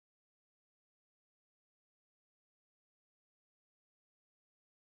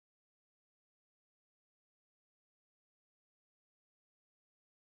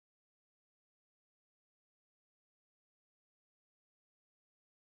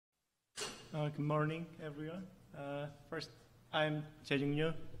Good morning, everyone. First, I'm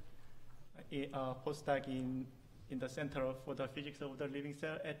Jejoong, a postdoc in the Center for the Physics of the Living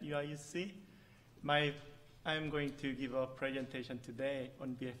Cell at UIUC. I'm going to give a presentation today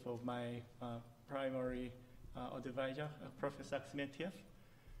on behalf of my primary advisor, Professor Aksimentiev.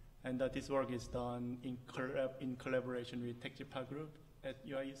 And this work is done in collaboration with TechGPA group at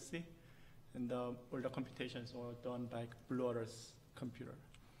UIUC. And all the computations were done by Waters computer.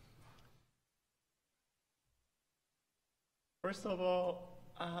 First of all,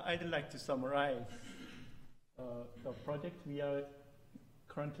 I'd like to summarize the project we are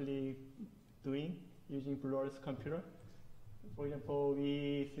currently doing using Waters computer. For example,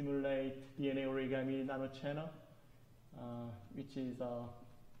 we simulate DNA origami nanochannel, which is a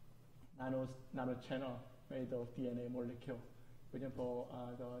nanochannel made of DNA molecule. For example,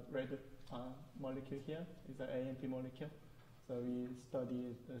 the red molecule here is an AMP molecule. So we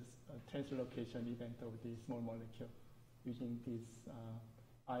study the translocation event of this small molecule using this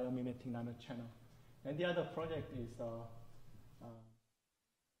ion-mimetic nanochannel. And the other project is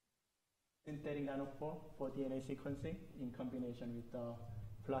synthetic nanopore for DNA sequencing in combination with the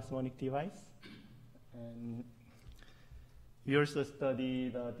plasmonic device. And we also study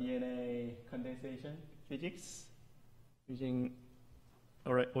the DNA condensation physics using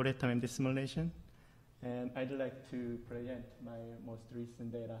Urbana-Champaign simulation. And I'd like to present my most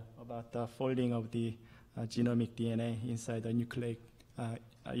recent data about the folding of the genomic DNA inside the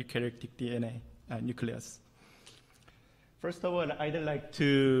eukaryotic DNA nucleus. First of all, I'd like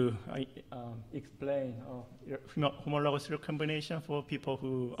to explain homologous recombination for people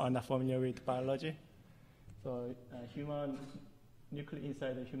who are not familiar with biology. So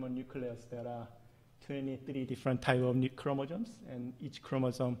inside the human nucleus, there are 23 different types of chromosomes, and each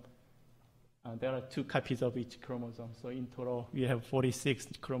chromosome, there are 2 copies of each chromosome. So in total, we have 46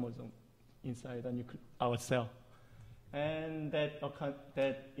 chromosomes inside our cell. And that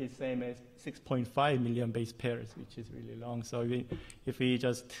is same as 6.5 million base pairs, which is really long. So if we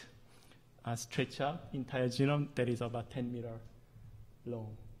just stretch out entire genome, that is about 10 meters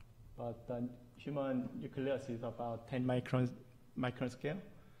long. But the human nucleus is about 10 micron scale.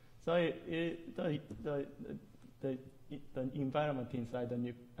 So the environment inside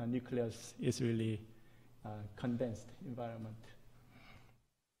the nucleus is really condensed environment.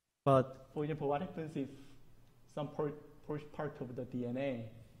 But for example, what happens if some part of the DNA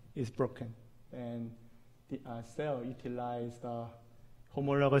is broken, and the cell utilizes the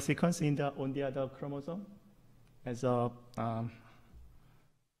homologous sequence on the other chromosome as a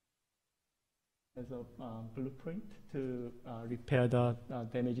blueprint to repair the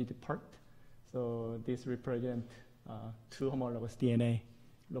damaged part. So this represents 2 homologous DNA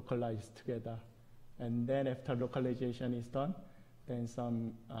localized together. And then after localization is done, then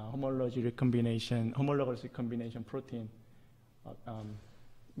some homologous recombination protein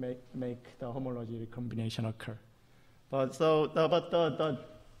make the homologous recombination occur. But the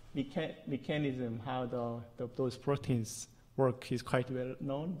mechanism how those proteins work is quite well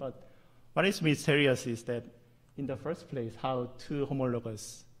known. But what is mysterious is that in the first place, how 2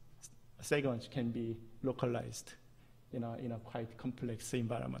 homologous segments can be localized in a quite complex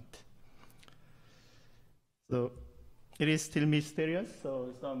environment. So it is still mysterious.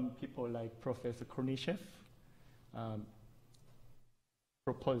 So some people like Professor Kornishev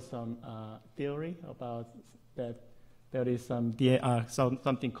proposed some theory about that there is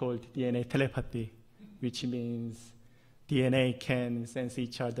something called DNA telepathy, which means DNA can sense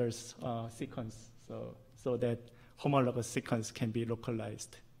each other's sequence, so that homologous sequence can be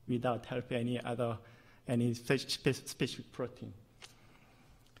localized without help any specific protein.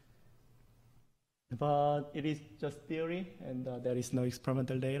 But it is just theory, and there is no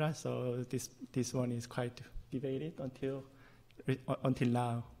experimental data, so this one is quite debated until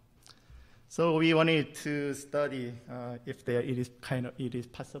now. So we wanted to study if it is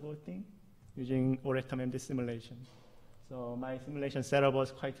possible thing using Urbana-Champaign simulation. So my simulation setup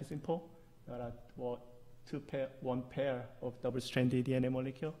was quite simple. There are one pair of double-stranded DNA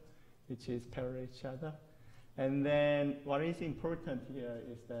molecule, which is parallel each other. And then what is important here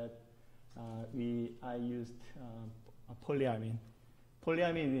is that I used polyamine.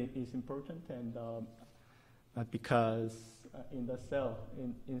 Polyamine is important, and because in the cell,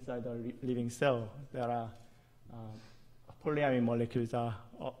 inside the living cell, there are polyamine molecules are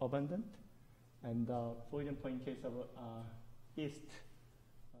abundant. And for example, in case of yeast,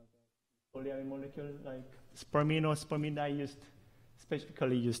 polyamine molecule like spermine, I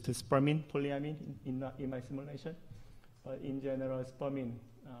specifically used spermine polyamine in my simulation. But in general, spermine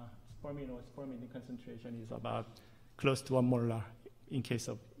concentration is about close to 1 molar in case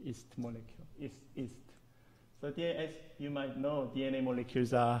of yeast molecule. east. So as you might know, DNA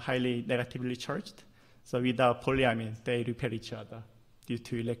molecules are highly negatively charged. So without polyamine, they repel each other due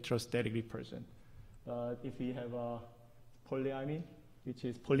to electrostatic repulsion. But if we have a polyamine, which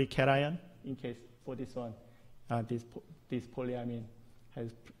is polycation, in case for this one, this polyamine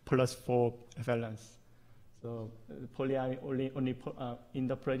has +4 valence. So polyamine only in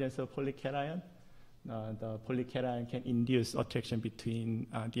the presence of polycation, the polycation can induce attraction between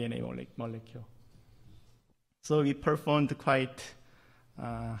DNA molecule. So we performed quite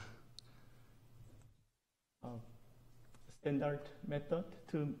standard method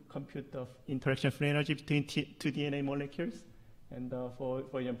to compute the interaction free energy between two DNA molecules. And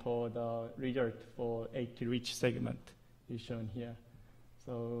for example, the result for 80-rich segment is shown here.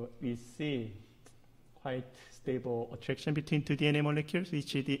 So we see quite stable attraction between two DNA molecules,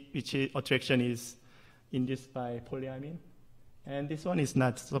 which attraction is induced by polyamine. And this one is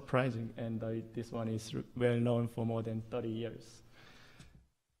not surprising, and this one is well known for more than 30 years.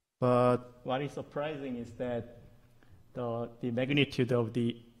 But what is surprising is that the magnitude of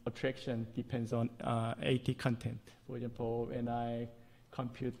the attraction depends on AT content. For example, when I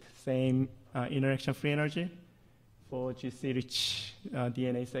compute same interaction free energy for GC-rich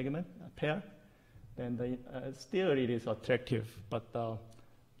DNA segment pair, then still it is attractive, but the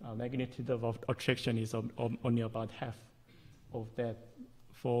magnitude of attraction is only about half of that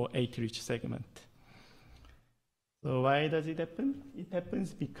for AT-rich segment. So why does it happen? It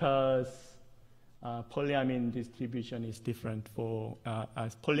happens because polyamine distribution is different for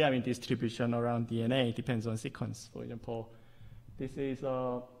as polyamine distribution around DNA depends on sequence. For example, this is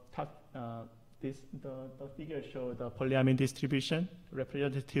the figure shows the polyamine distribution,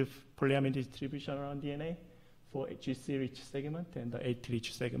 representative polyamine distribution around DNA for GC-rich segment and the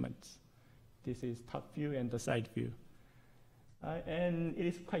AT-rich segments. This is top view and the side view. And it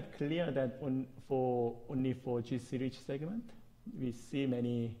is quite clear that only for GC-rich segment, we see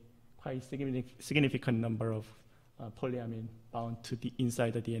many quite significant number of polyamine bound to the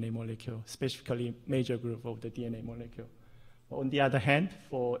inside the DNA molecule, specifically major group of the DNA molecule. On the other hand,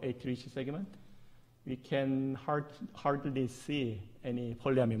 for AT-rich segment, we can hardly see any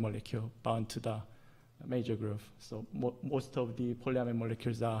polyamine molecule bound to the major group. So most of the polyamine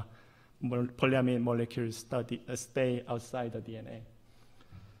molecules are stay outside the DNA.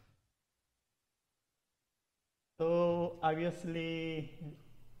 So obviously,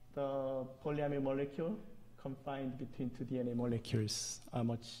 the polyamine molecule confined between two DNA molecules are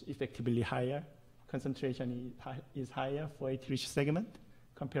much effectively higher. Concentration is higher for AT-rich segment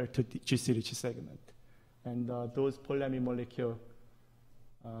compared to the GC-rich segment. And those polyamine molecule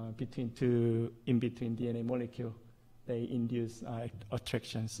in between DNA molecule, they induce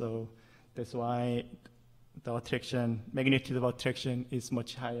attraction. So that's why the magnitude of attraction is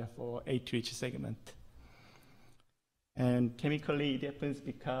much higher for AT-rich segment. And chemically, it happens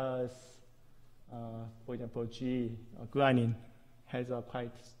because, for example, guanine has a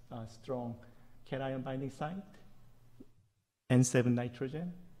quite strong cation binding site, N7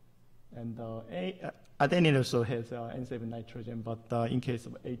 nitrogen, and adenine also has N7 nitrogen, but in case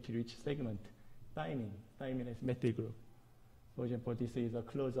of AT-rich segment, thymine is methyl group. For example, this is a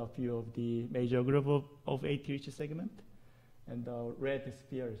close-up view of the major group of AT-rich segment, and the red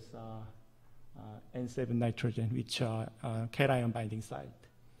spheres are N7 nitrogen, which are cation binding site.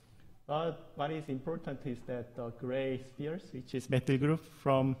 But what is important is that the gray spheres, which is methyl group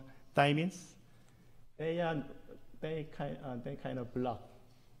from thymines, they kind of block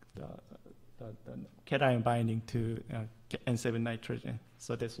the cation binding to N7 nitrogen.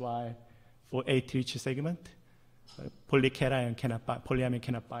 So that's why for AT-rich segment, polyamine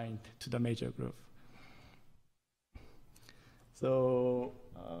cannot bind to the major group. So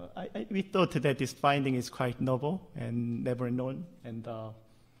we thought that this finding is quite novel and never known and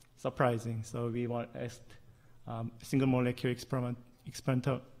surprising. So we asked single molecule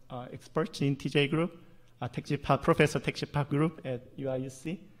experimental experts in TJ group, Professor Taek-Park group at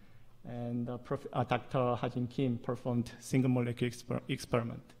UIUC, and Dr. Ha-Jin Kim performed single molecule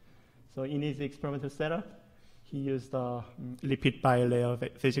experiment. So in his experimental setup, he used a lipid bilayer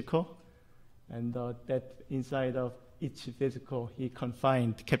vesicle, and that inside of each vesicle, he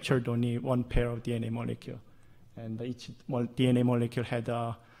captured only one pair of DNA molecule. And each DNA molecule had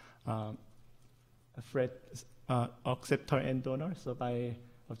a FRET acceptor and donor. So by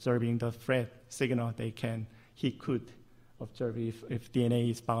observing the FRET signal, he could observe if DNA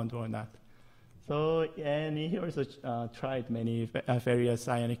is bound or not. So, and he also tried many various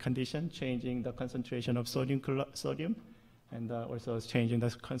ionic conditions, changing the concentration of sodium, and also changing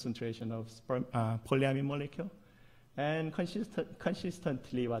the concentration of polyamine molecule. And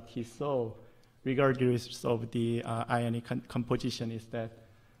consistently what he saw regardless of the ionic composition, is that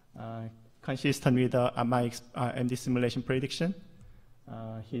consistent with my MD simulation prediction.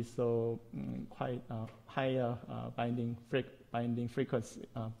 He saw quite higher binding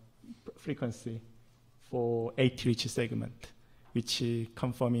frequency for 8 reach segment, which is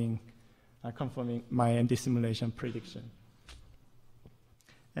confirming my MD simulation prediction.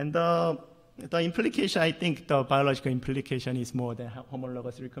 And the implication, I think the biological implication is more than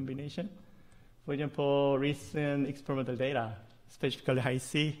homologous recombination. For example, recent experimental data, specifically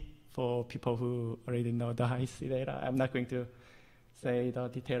Hi-C, for people who already know the Hi-C data. I'm not going to say the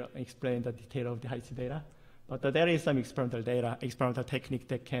detail, explain the detail of the Hi-C data, but there is some experimental data, experimental technique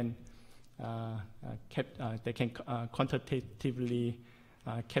that can quantitatively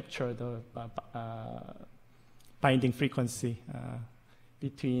capture the binding frequency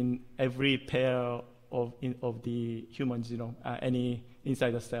between every pair of the human genome, any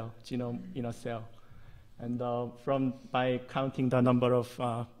inside the cell, genome in a cell. And by counting the number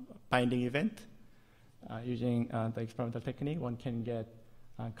of binding event using the experimental technique, one can get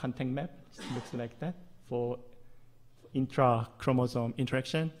a contact map, looks like that, for intra-chromosome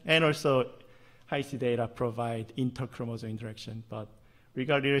interaction. And also, Hi-C data provide inter-chromosome interaction. But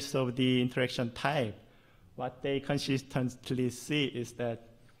regardless of the interaction type, what they consistently see is that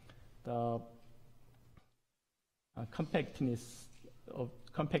the compactness of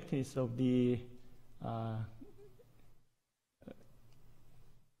the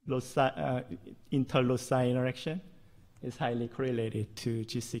inter-loci interaction is highly correlated to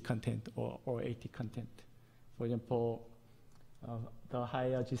GC content or AT content. For example, the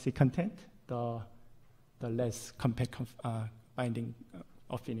higher GC content, the less compact binding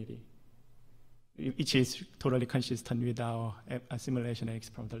affinity, which is totally consistent with our simulation and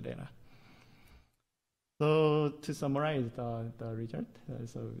experimental data. So to summarize the result,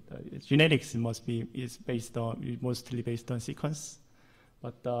 genetics mostly based on sequence,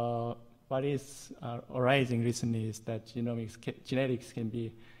 but what is arising recently is that genetics can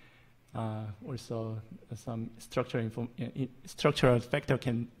be also some structural factor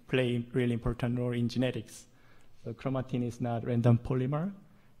can play a really important role in genetics. So chromatin is not random polymer,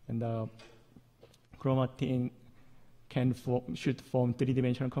 and chromatin should form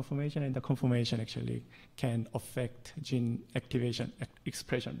three-dimensional conformation, and the conformation actually can affect gene activation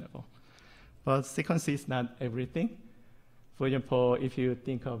expression level. But sequence is not everything. For example, if you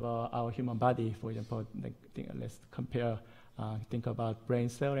think of our human body, for example, let's compare, think about brain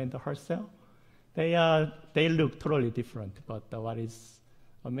cell and the heart cell. They look totally different, but what is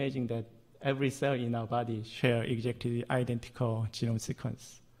amazing that every cell in our body share exactly identical genome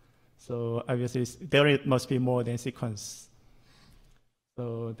sequence. So obviously, there must be more than sequence.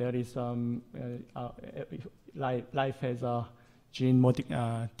 So there is some, life has a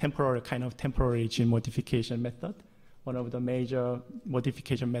temporary gene modification method. One of the major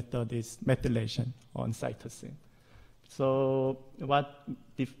modification method is methylation on cytosine. So what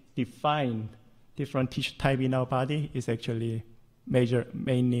define different tissue type in our body is actually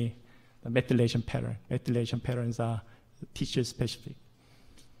mainly the methylation pattern. Methylation patterns are tissue specific.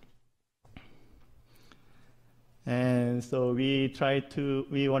 And so we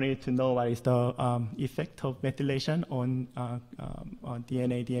wanted to know what is the effect of methylation on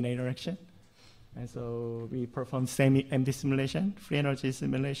DNA-DNA interaction. And so we performed same MD simulation, free energy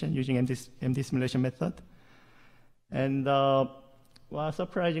simulation using MD simulation method. And well,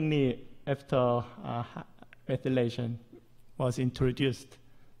 surprisingly, after methylation was introduced,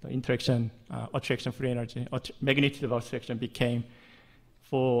 the interaction, attraction free energy, magnitude of attraction became,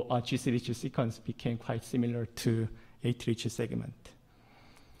 for GC-rich sequence, became quite similar to AT-rich segment.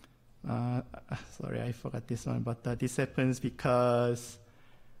 Sorry, I forgot this one, but this happens because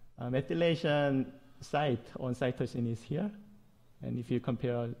methylation site on cytosine is here. And if you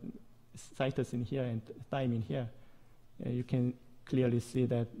compare cytosine here and thymine here, you can clearly see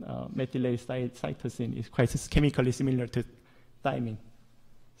that methylated cytosine is quite chemically similar to thymine.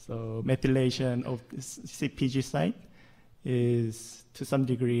 So methylation of CPG site is to some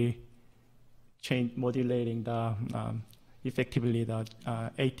degree modulating the effectively the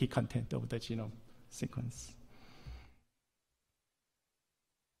AT content of the genome sequence.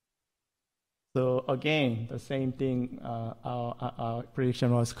 So again, the same thing, our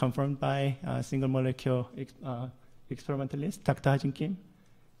prediction was confirmed by single molecule experimentalist, Dr. Ha-Jin Kim,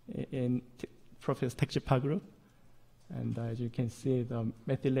 in Professor Taek-Jipa group. And as you can see, the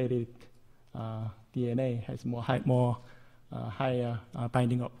methylated DNA has higher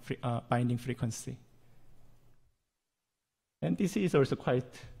binding frequency. And this is also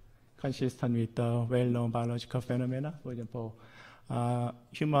quite consistent with the well-known biological phenomena. For example,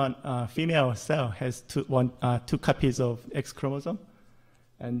 human female cell has two copies of X chromosome,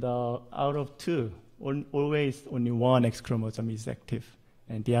 and out of two, always only one X chromosome is active,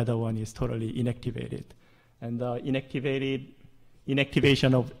 and the other one is totally inactivated. And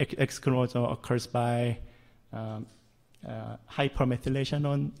inactivation of X chromosome occurs by hypermethylation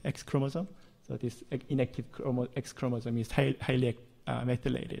on X chromosome. So this inactive X chromosome is highly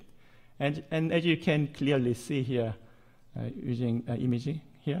methylated. And as you can clearly see here, using imaging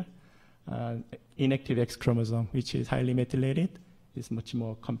here, inactive X chromosome, which is highly methylated, is much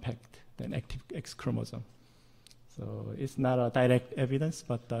more compact than active X chromosome. So it's not a direct evidence,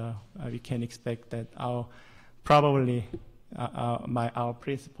 but we can expect that our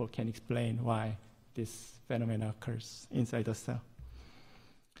principle can explain why this phenomenon occurs inside the cell.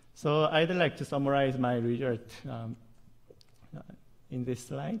 So I'd like to summarize my result in this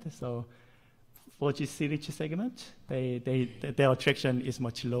slide. So for GC-rich segment, their attraction is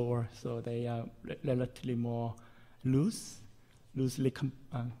much lower, so they are relatively more loose,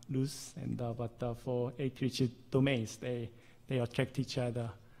 and but for H-rich domains, they attract each other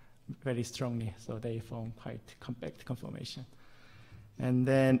very strongly, so they form quite compact conformation. And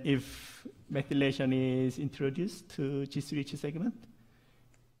then if methylation is introduced to GC-rich segment,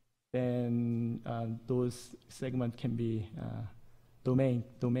 then those segments can be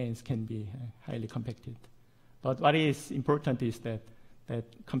domains can be highly compacted. But what is important is that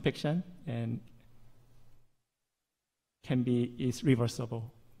compaction is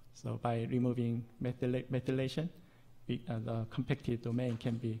reversible. So by removing methylation, the compacted domain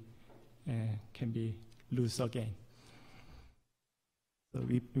can be loose again. So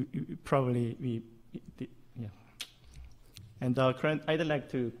yeah. And I'd like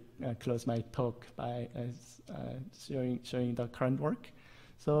to close my talk by showing the current work.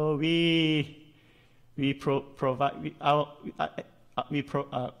 So we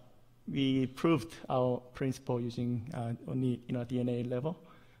proved our principle using only DNA level,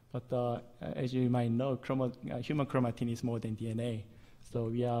 but as you might know, human chromatin is more than DNA. So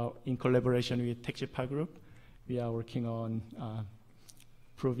we are in collaboration with Tekjipa group. We are working on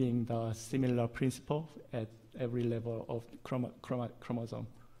proving the similar principle at every level of chromosome,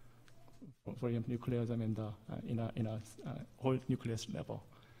 for example, nucleosome and in a whole nucleus level.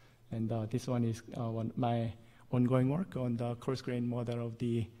 And this one is my ongoing work on the coarse-grained model of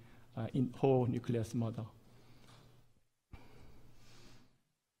the whole nucleus model.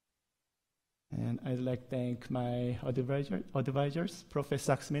 And I'd like to thank my advisors,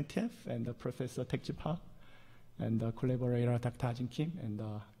 Professor Aksimentiev and Professor Tekjipa, and collaborator Dr. Ajin Kim, and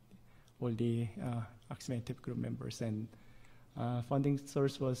all the Aksimentiev group members. And funding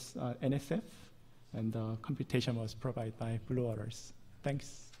source was NSF, and computation was provided by Blue Waters.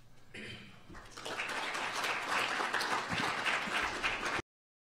 Thanks.